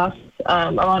our last. A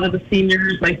lot of the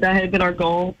seniors, like that had been our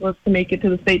goal, was to make it to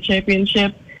the state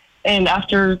championship. And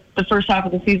after the first half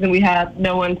of the season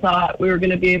no one thought we were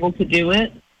going to be able to do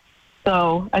it.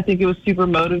 So I think it was super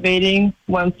motivating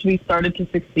once we started to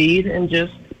succeed and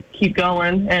just keep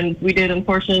going. And we did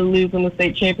unfortunately lose in the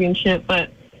state championship,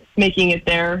 but making it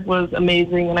there was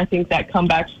amazing. And I think that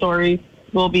comeback story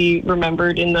will be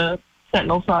remembered in the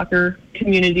Sentinel soccer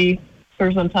community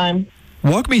for some time.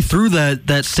 Walk me through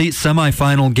that state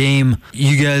semifinal game.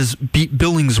 You guys beat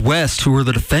Billings West, who were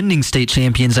the defending state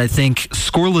champions, I think.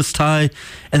 Scoreless tie,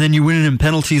 and then you win it in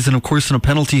penalties, and of course in a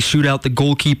penalty shootout, the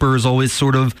goalkeeper is always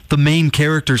sort of the main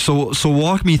character. So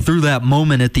walk me through that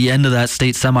moment at the end of that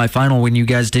state semifinal when you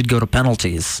guys did go to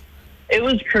penalties. It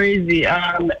was crazy.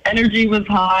 Energy was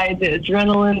high. The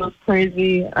adrenaline was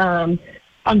crazy.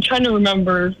 I'm trying to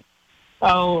remember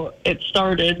how it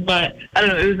started, but I don't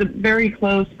know, it was a very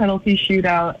close penalty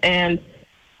shootout, and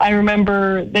I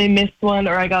remember they missed one,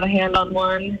 or I got a hand on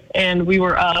one, and we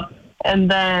were up, and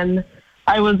then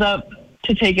I was up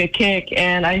to take a kick,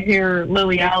 and I hear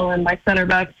Lily Allen, my center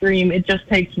back, scream, "It just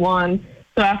takes one."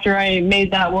 So after I made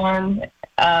that one,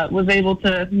 was able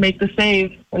to make the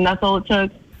save, and that's all it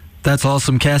took. That's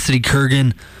awesome. Kassidy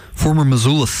Kirgan, former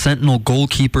Missoula Sentinel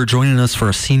goalkeeper, joining us for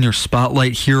a senior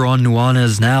spotlight here on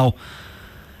Nuanez Now.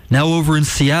 Now over in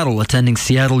Seattle, attending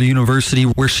Seattle University,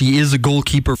 where she is a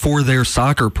goalkeeper for their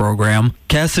soccer program.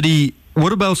 Kassidy,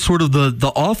 what about sort of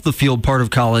the off-the-field part of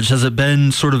college? Has it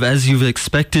been sort of as you've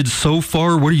expected so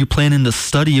far? What are you planning to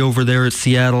study over there at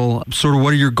Seattle? Sort of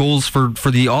what are your goals for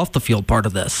the off-the-field part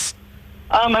of this?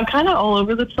 I'm kind of all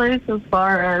over the place as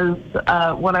far as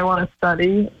what I want to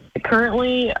study.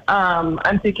 Currently,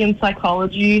 I'm thinking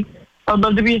psychology. I would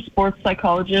love to be a sports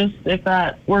psychologist if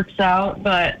that works out,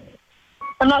 but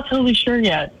I'm not totally sure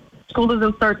yet. School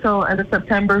doesn't start till end of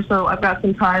September, so I've got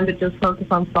some time to just focus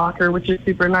on soccer, which is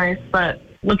super nice, but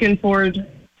looking forward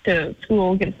to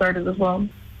school getting started as well.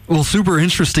 Well, super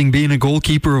interesting. Being a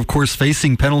goalkeeper, of course,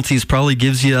 facing penalties probably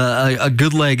gives you a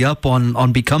good leg up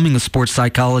on becoming a sports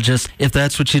psychologist if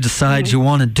that's what you decide you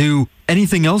want to do.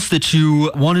 Anything else that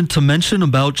you wanted to mention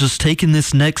about just taking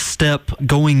this next step,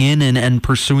 going in and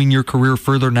pursuing your career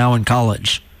further now in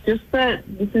college? Just that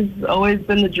this has always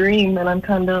been the dream, and I'm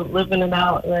kind of living it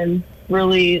out, and I'm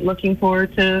really looking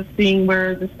forward to seeing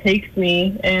where this takes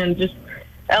me and just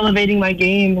elevating my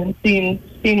game and seeing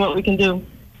what we can do.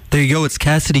 There you go. It's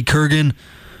Kassidy Kirgan,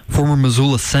 former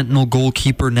Missoula Sentinel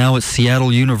goalkeeper, now at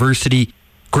Seattle University.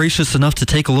 Gracious enough to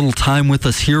take a little time with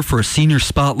us here for a senior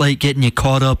spotlight, getting you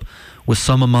caught up with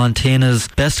some of Montana's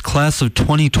best class of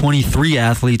 2023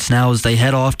 athletes now as they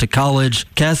head off to college.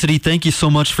 Kassidy, thank you so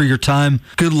much for your time.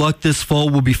 Good luck this fall.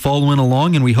 We'll be following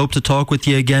along, and we hope to talk with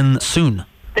you again soon.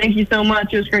 Thank you so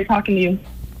much. It was great talking to you.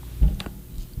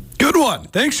 Good one.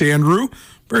 Thanks, Andrew.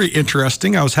 Very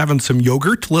interesting. I was having some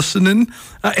yogurt listening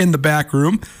in the back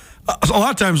room. A lot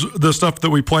of times the stuff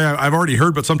that we play I've already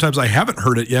heard, but sometimes I haven't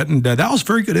heard it yet, and that was a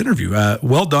very good interview.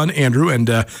 Well done, Andrew, and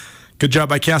good job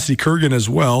by Kassidy Kirgan as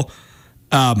well.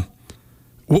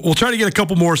 We'll try to get a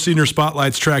couple more senior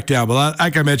spotlights tracked down, but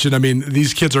like I mentioned, I mean,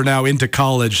 these kids are now into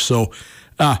college, so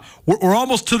we're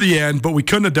almost to the end, but we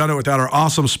couldn't have done it without our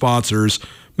awesome sponsors.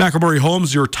 McElmurray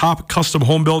Homes, your top custom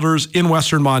home builders in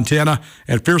Western Montana,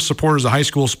 and fierce supporters of high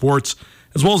school sports,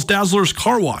 as well as Dazzler's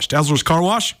Car Wash. Dazzler's Car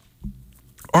Wash,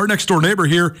 our next door neighbor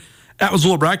here at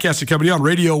Missoula Broadcasting Company on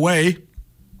Radio Way.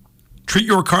 Treat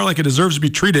your car like it deserves to be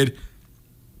treated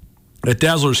at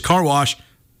Dazzler's Car Wash.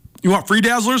 You want free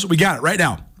Dazzlers? We got it right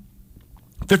now.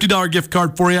 $50 gift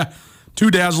card for you. 2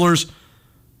 Dazzlers.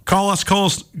 Call us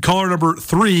caller number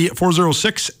 3,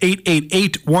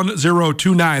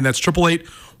 406-888-1029. That's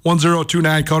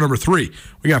 888-1029, call number 3.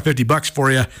 We got $50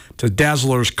 for you to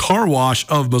Dazzler's Car Wash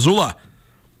of Missoula.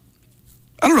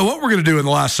 I don't know what we're going to do in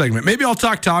the last segment. Maybe I'll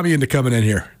talk Tommy into coming in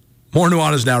here. More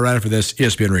Nuanez now right after this,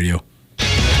 ESPN Radio.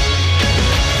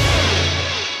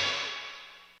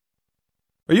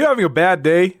 Are you having a bad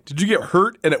day? Did you get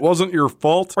hurt and it wasn't your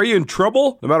fault? Are you in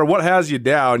trouble? No matter what has you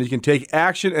down, you can take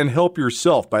action and help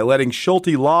yourself by letting Schulte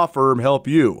Law Firm help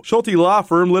you. Schulte Law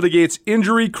Firm litigates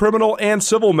injury, criminal, and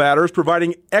civil matters,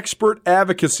 providing expert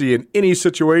advocacy in any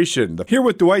situation. Here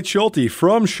with Dwight Schulte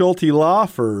from Schulte Law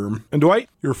Firm. And Dwight,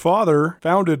 your father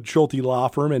founded Schulte Law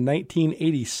Firm in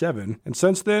 1987, and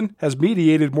since then has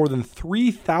mediated more than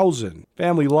 3,000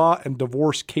 family law and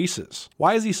divorce cases.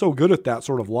 Why is he so good at that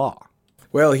sort of law?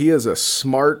 Well, he is a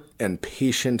smart and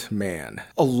patient man.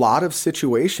 A lot of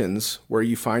situations where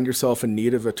you find yourself in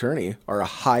need of attorney are a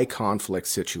high conflict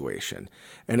situation.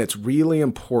 And it's really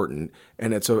important,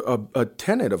 and it's a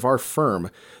tenet of our firm,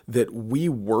 that we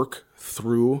work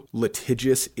through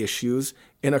litigious issues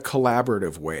in a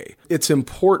collaborative way. It's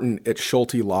important at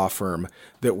Schulte Law Firm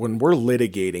that when we're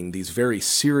litigating these very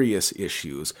serious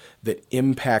issues that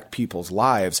impact people's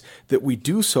lives, that we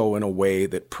do so in a way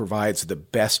that provides the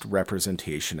best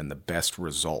representation and the best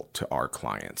result to our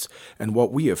clients. And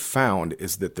what we have found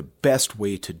is that the best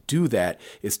way to do that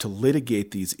is to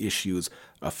litigate these issues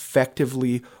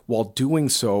effectively while doing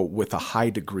so with a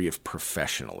high degree of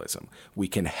professionalism. We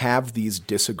can have these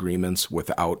disagreements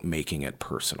without making it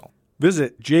personal.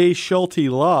 Visit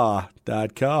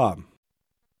jschultelaw.com.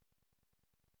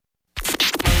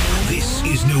 This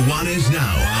is Nuanez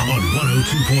Now on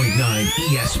 102.9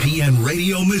 ESPN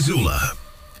Radio Missoula.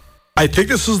 I think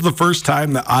this is the first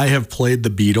time that I have played the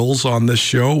Beatles on this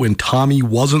show when Tommy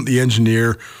wasn't the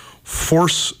engineer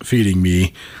force-feeding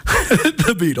me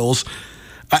the Beatles.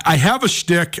 I have a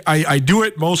shtick. I do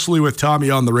it mostly with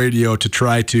Tommy on the radio to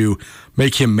try to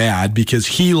make him mad because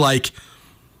he, like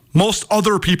most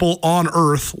other people on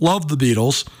earth, love the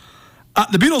Beatles.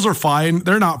 The Beatles are fine.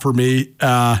 They're not for me.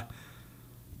 But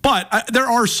there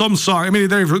are some songs. I mean,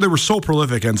 they were so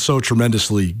prolific and so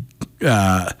tremendously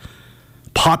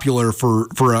popular for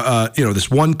this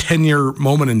one 10-year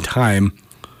moment in time.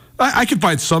 I can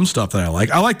find some stuff that I like.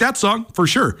 I like that song for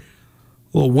sure.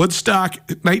 A little Woodstock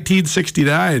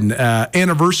 1969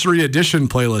 anniversary edition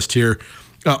playlist here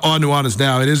on Nuanez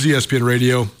Now. It is ESPN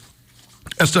Radio,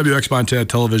 SWX Montana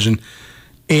Television,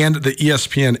 and the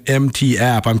ESPN MT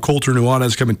app. I'm Colter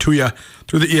Nuanez coming to you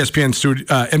through the ESPN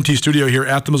MT studio here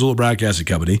at the Missoula Broadcasting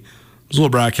Company. Missoula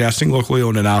Broadcasting, locally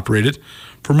owned and operated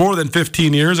for more than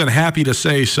 15 years, and happy to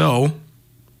say so.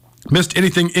 Missed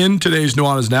anything in today's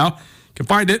Nuanez Now? You can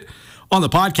find it on the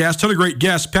podcast. Ton of great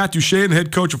guests. Pat Duchesne, the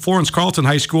head coach of Florence Carlton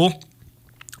High School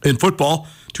in football,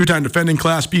 2-time defending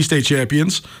Class B state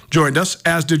champions, joined us,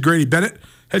 as did Grady Bennett,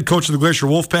 head coach of the Glacier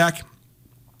Wolfpack,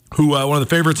 who one of the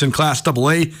favorites in Class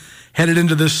AA headed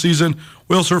into this season.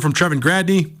 We also heard from Trevin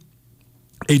Gradney,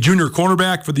 a junior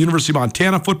cornerback for the University of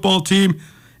Montana football team.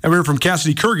 And we heard from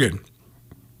Kassidy Kirgan,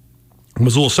 a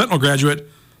Missoula Sentinel graduate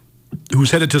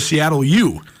who's headed to Seattle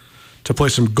U to play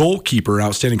some goalkeeper,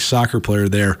 outstanding soccer player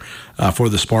there for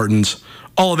the Spartans.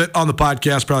 All of it on the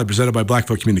podcast, probably presented by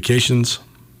Blackfoot Communications.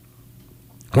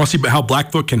 Want to see how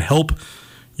Blackfoot can help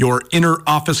your inner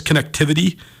office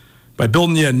connectivity by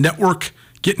building you a network,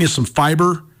 getting you some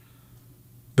fiber?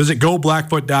 Visit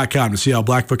goblackfoot.com to see how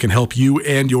Blackfoot can help you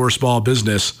and your small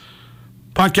business.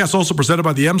 Podcast also presented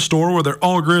by the M Store, where they're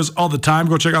all grizz all the time.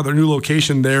 Go check out their new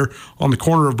location there on the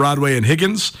corner of Broadway and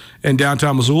Higgins in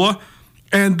downtown Missoula.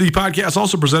 And the podcast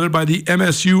also presented by the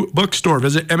MSU Bookstore.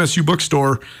 Visit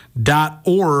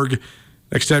msubookstore.org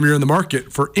next time you're in the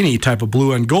market for any type of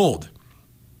blue and gold.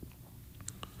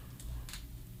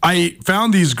 I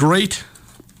found these great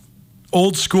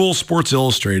old school Sports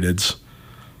Illustrateds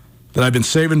that I've been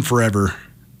saving forever.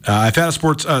 I've had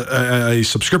a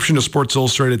subscription to Sports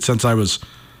Illustrated since I was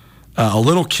a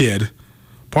little kid.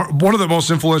 One of the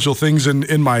most influential things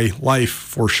in my life,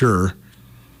 for sure.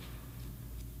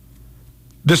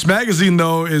 This magazine,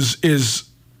 though, is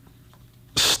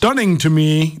stunning to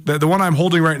me. The one I'm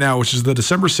holding right now, which is the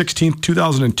December 16th,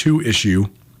 2002 issue.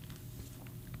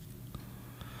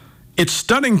 It's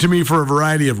stunning to me for a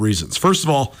variety of reasons. First of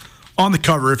all, on the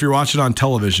cover, if you're watching on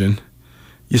television,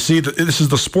 you see that this is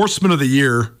the Sportsman of the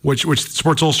Year, which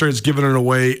Sports Illustrated has given it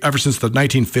away ever since the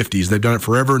 1950s. They've done it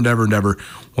forever and ever and ever.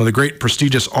 One of the great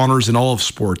prestigious honors in all of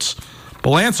sports.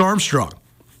 But Lance Armstrong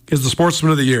is the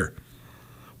Sportsman of the Year.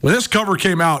 When this cover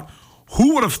came out,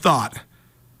 who would have thought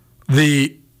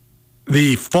the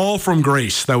fall from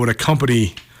grace that would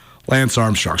accompany Lance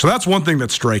Armstrong? So that's one thing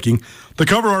that's striking. The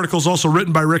cover article is also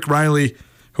written by Rick Riley,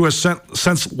 who has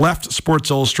since left Sports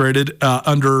Illustrated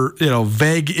under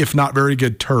vague, if not very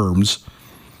good terms.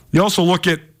 You also look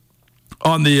at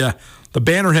on the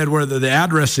banner head where the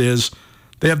address is.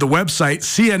 They have the website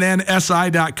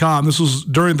cnnsi.com. This was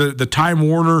during the Time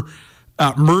Warner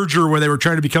merger where they were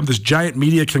trying to become this giant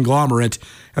media conglomerate.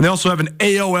 And they also have an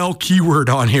AOL keyword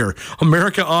on here,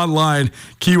 America Online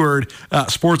keyword,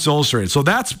 Sports Illustrated. So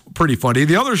that's pretty funny.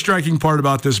 The other striking part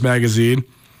about this magazine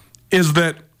is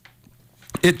that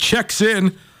it checks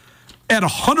in at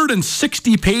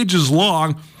 160 pages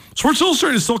long. Sports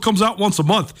Illustrated still comes out once a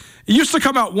month. It used to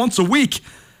come out once a week.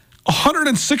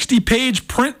 160-page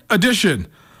print edition.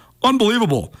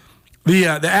 Unbelievable. The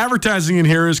advertising in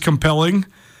here is compelling.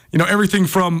 Everything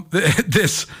from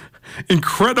this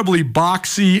incredibly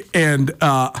boxy and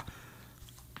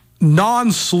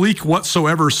non-sleek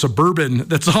whatsoever Suburban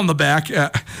that's on the back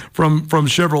from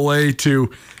Chevrolet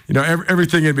to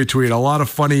everything in between. A lot of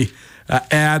funny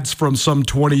ads from some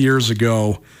 20 years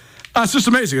ago. It's just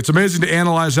amazing. It's amazing to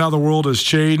analyze how the world has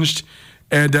changed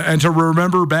and to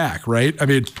remember back, right? I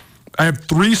mean, I have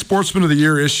 3 Sportsman of the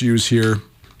Year issues here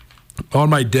on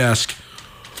my desk.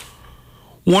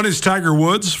 One is Tiger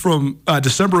Woods from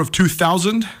December of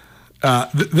 2000.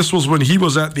 This was when he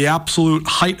was at the absolute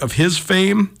height of his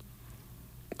fame.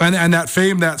 And that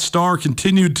fame, that star,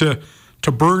 continued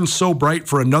to burn so bright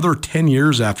for another 10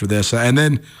 years after this. And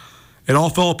then it all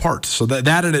fell apart. So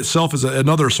that in itself is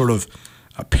another sort of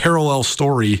a parallel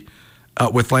story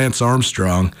with Lance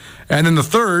Armstrong. And then the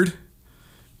third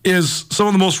is some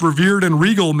of the most revered and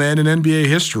regal men in NBA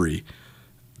history.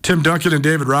 Tim Duncan and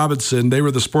David Robinson, they were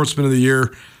the Sportsman of the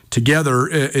Year together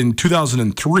in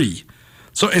 2003.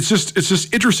 So it's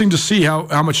just interesting to see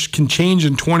how much can change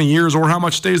in 20 years or how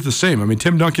much stays the same. I mean,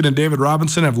 Tim Duncan and David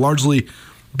Robinson have largely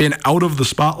been out of the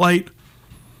spotlight.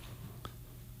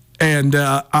 And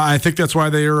I think that's why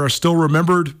they are still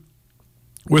remembered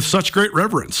with such great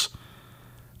reverence.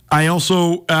 I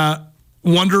also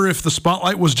wonder if the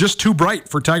spotlight was just too bright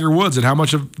for Tiger Woods and how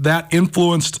much of that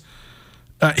influenced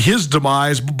his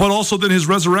demise, but also then his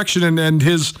resurrection and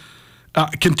his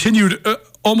continued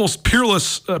almost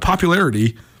peerless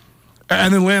popularity.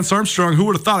 And then Lance Armstrong, who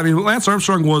would have thought? I mean, Lance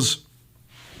Armstrong was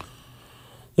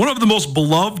one of the most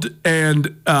beloved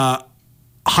and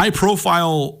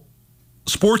high-profile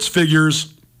sports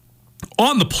figures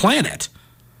on the planet.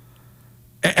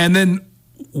 And then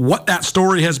what that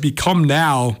story has become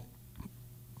now,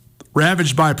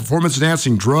 ravaged by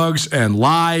performance-enhancing drugs and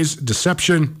lies,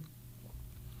 deception.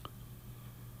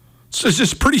 So it's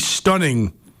just pretty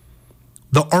stunning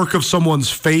the arc of someone's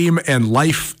fame and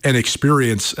life and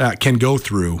experience can go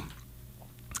through.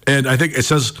 And I think it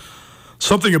says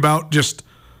something about just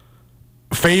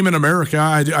fame in America.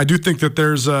 I do think that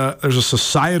there's a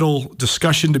societal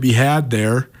discussion to be had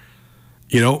there.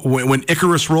 When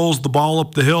Icarus rolls the ball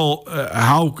up the hill,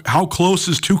 how close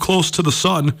is too close to the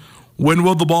sun? When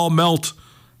will the ball melt?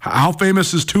 How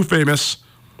famous is too famous?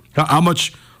 How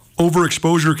much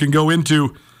overexposure can go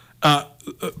into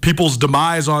people's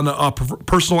demise on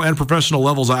personal and professional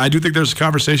levels? I do think there's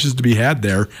conversations to be had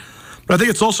there. But I think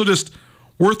it's also just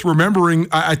worth remembering,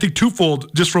 I think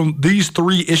twofold, just from these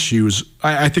 3 issues.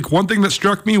 I think one thing that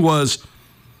struck me was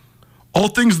all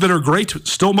things that are great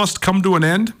still must come to an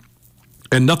end,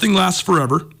 and nothing lasts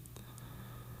forever.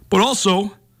 But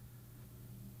also,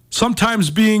 sometimes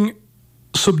being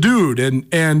subdued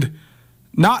and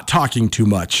not talking too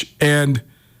much and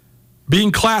being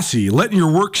classy, letting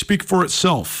your work speak for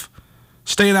itself,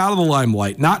 staying out of the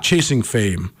limelight, not chasing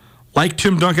fame, like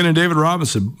Tim Duncan and David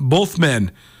Robinson, both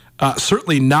men,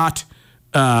 certainly not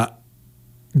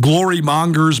glory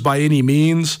mongers by any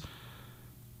means,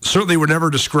 certainly were never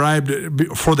described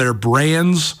for their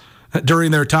brands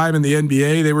during their time in the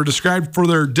NBA. They were described for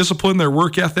their discipline, their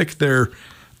work ethic, their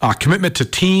commitment to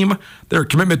team, their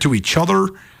commitment to each other.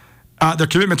 their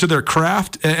commitment to their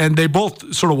craft, and they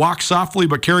both sort of walk softly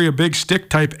but carry a big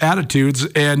stick-type attitudes.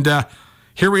 And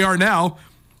here we are now,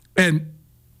 and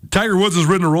Tiger Woods has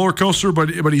ridden a roller coaster, but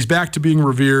he's back to being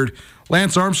revered.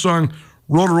 Lance Armstrong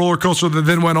rode a roller coaster that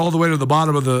then went all the way to the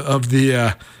bottom of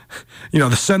the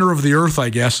the center of the earth, I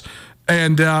guess.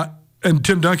 And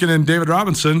Tim Duncan and David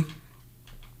Robinson,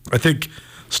 I think,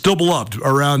 still beloved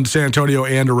around San Antonio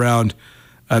and around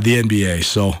the NBA.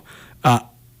 So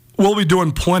we'll be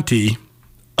doing plenty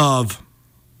of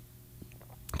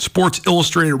Sports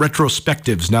Illustrated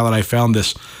retrospectives now that I found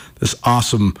this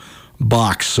awesome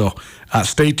box. So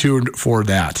stay tuned for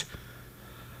that.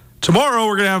 Tomorrow,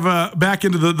 we're going to have back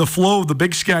into the flow of the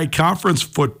Big Sky Conference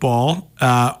football.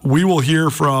 We will hear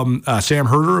from Sam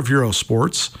Herder of Hero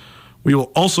Sports. We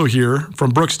will also hear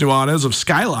from Brooks Nuanez of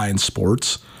Skyline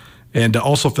Sports, and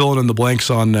also filling in the blanks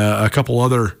on a couple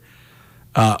other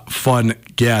fun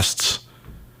guests.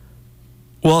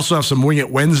 We'll also have some Wing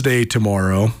It Wednesday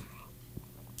tomorrow.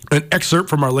 An excerpt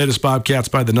from our latest Bobcats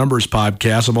by the Numbers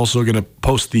podcast. I'm also going to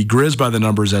post the Grizz by the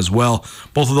Numbers as well.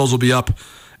 Both of those will be up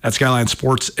at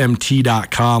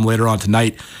SkylineSportsMT.com later on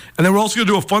tonight. And then we're also going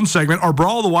to do a fun segment, our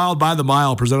Brawl of the Wild by the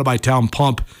Mile, presented by Town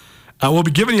Pump. We'll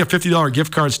be giving you $50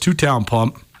 gift cards to Town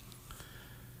Pump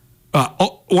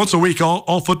once a week,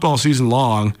 all football season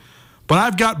long. But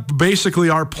I've got basically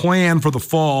our plan for the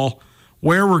fall,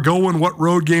 where we're going, what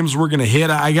road games we're going to hit.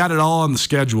 I got it all on the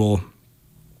schedule.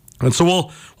 And so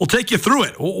we'll take you through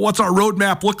it. What's our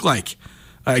roadmap look like?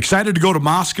 Excited to go to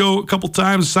Moscow a couple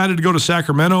times. Excited to go to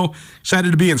Sacramento.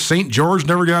 Excited to be in St. George.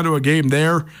 Never got to a game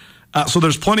there. So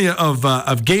there's plenty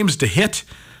of games to hit.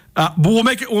 But we'll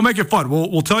make it fun.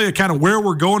 We'll tell you kind of where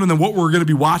we're going and then what we're going to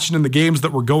be watching in the games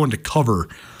that we're going to cover.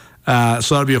 So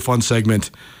that'll be a fun segment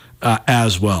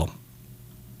as well.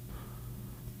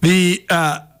 The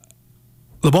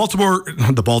Baltimore.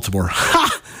 How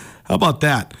about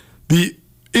that? The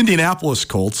Indianapolis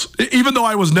Colts, even though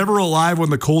I was never alive when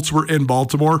the Colts were in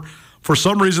Baltimore, for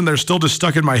some reason they're still just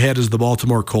stuck in my head as the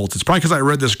Baltimore Colts. It's probably because I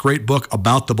read this great book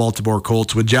about the Baltimore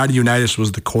Colts when Johnny Unitas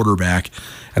was the quarterback,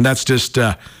 and that's just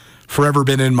forever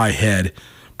been in my head.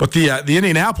 But the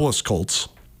Indianapolis Colts,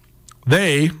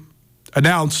 they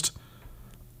announced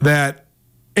that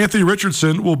Anthony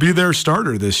Richardson will be their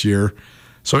starter this year.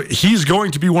 So he's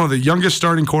going to be one of the youngest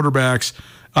starting quarterbacks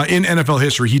in NFL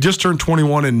history. He just turned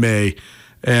 21 in May.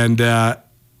 And an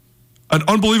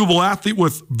unbelievable athlete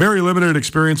with very limited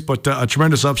experience, but a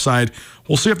tremendous upside.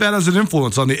 We'll see if that has an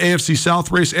influence on the AFC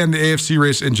South race and the AFC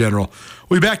race in general.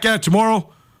 We'll be back at it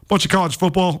tomorrow. Bunch of college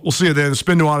football. We'll see you then.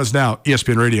 Spin Nuanez now,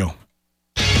 ESPN Radio.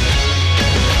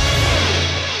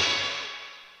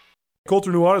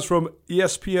 Colter Nuanez from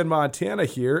ESPN Montana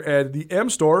here, and the M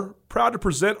Store, proud to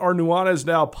present our Nuanez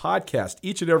Now podcast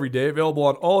each and every day, available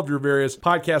on all of your various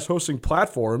podcast hosting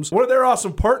platforms. One of their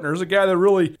awesome partners, a guy that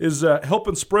really is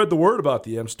helping spread the word about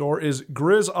the M Store, is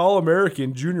Grizz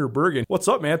All-American Junior Bergen. What's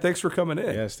up, man? Thanks for coming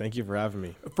in. Yes, thank you for having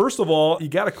me. First of all, you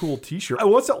got a cool t-shirt.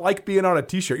 What's it like being on a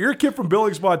t-shirt? You're a kid from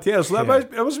Billings, Montana, so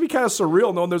that must be kind of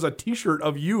surreal knowing there's a t-shirt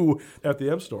of you at the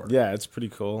M Store. Yeah, it's pretty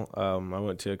cool. I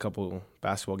went to a couple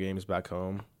basketball games back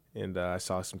home, and I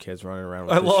saw some kids running around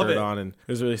with their shirt on, and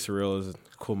it was really surreal. It was a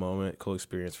cool moment, cool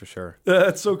experience for sure.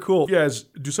 That's so cool. You guys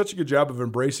do such a good job of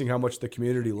embracing how much the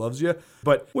community loves you.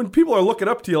 But when people are looking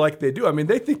up to you like they do,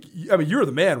 they think, you're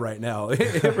the man right now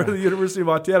for the University of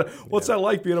Montana. What's that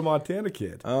like being a Montana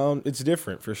kid? It's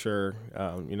different for sure.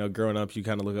 Growing up, you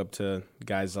kind of look up to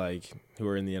guys like who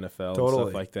are in the NFL and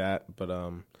stuff like that. But,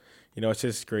 it's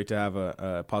just great to have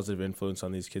a positive influence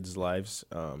on these kids' lives.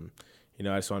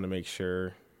 I just want to make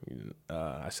sure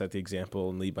I set the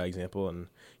example and lead by example and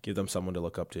give them someone to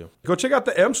look up to. Go check out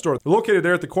the M Store. They're located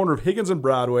there at the corner of Higgins and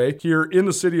Broadway here in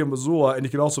the city of Missoula, and you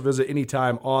can also visit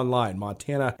anytime online,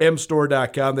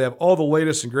 MontanaMStore.com. They have all the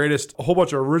latest and greatest, a whole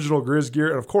bunch of original Grizz gear,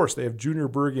 and of course, they have Junior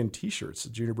Bergen t-shirts.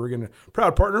 Junior Bergen,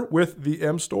 proud partner with the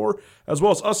M Store, as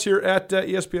well as us here at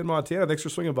ESPN Montana. Thanks for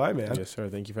swinging by, man. Yes, sir.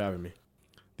 Thank you for having me.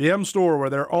 The M Store, where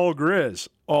they're all Grizz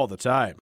all the time.